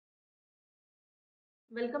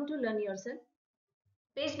Welcome to Learn Yourself.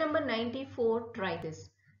 Page number 94, try this.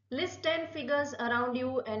 List 10 figures around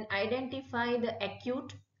you and identify the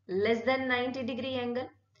acute less than 90 degree angle,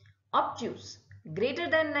 obtuse greater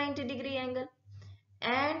than 90 degree angle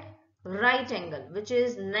and right angle which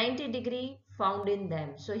is 90 degree found in them.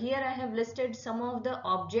 So here I have listed some of the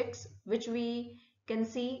objects which we can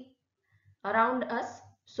see around us.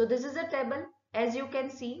 So this is a table. As you can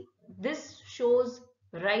see, this shows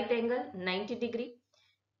right angle 90 degree.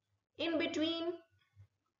 In between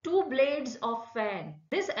two blades of fan,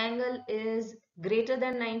 this angle is greater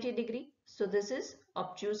than 90 degree. So this is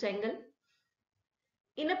obtuse angle.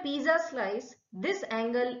 In a pizza slice, this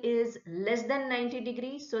angle is less than 90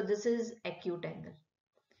 degree. So this is acute angle.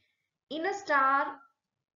 In a star,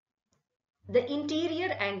 the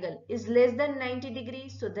interior angle is less than 90 degree.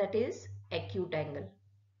 So that is acute angle.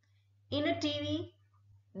 In a TV,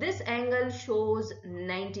 this angle shows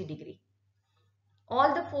 90 degree.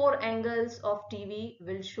 All the four angles of TV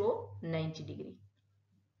will show 90 degree.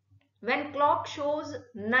 When clock shows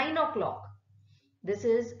 9 o'clock, this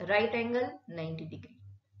is right angle 90 degree.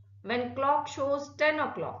 When clock shows 10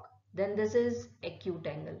 o'clock, then this is acute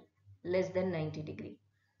angle less than 90 degree.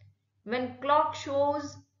 When clock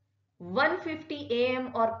shows 1:50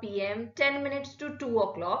 AM or PM, 10 minutes to 2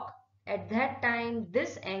 o'clock, at that time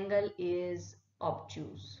this angle is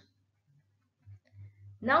obtuse.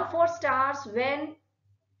 Now for stars, when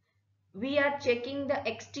we are checking the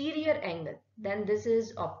exterior angle, then this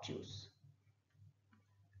is obtuse.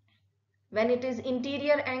 When it is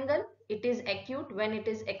interior angle, it is acute. When it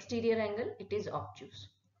is exterior angle, it is obtuse.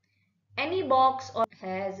 Any box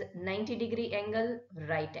has 90 degree angle,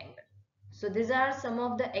 right angle. So these are some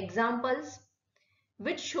of the examples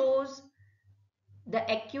which shows the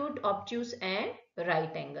acute, obtuse and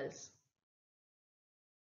right angles.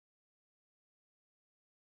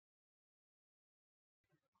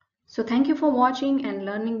 So thank you for watching and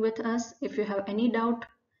learning with us. If you have any doubt,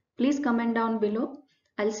 please comment down below.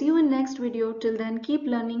 I'll see you in next video. Till then, keep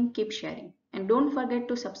learning, keep sharing. And don't forget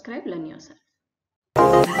to subscribe, Learn Yourself.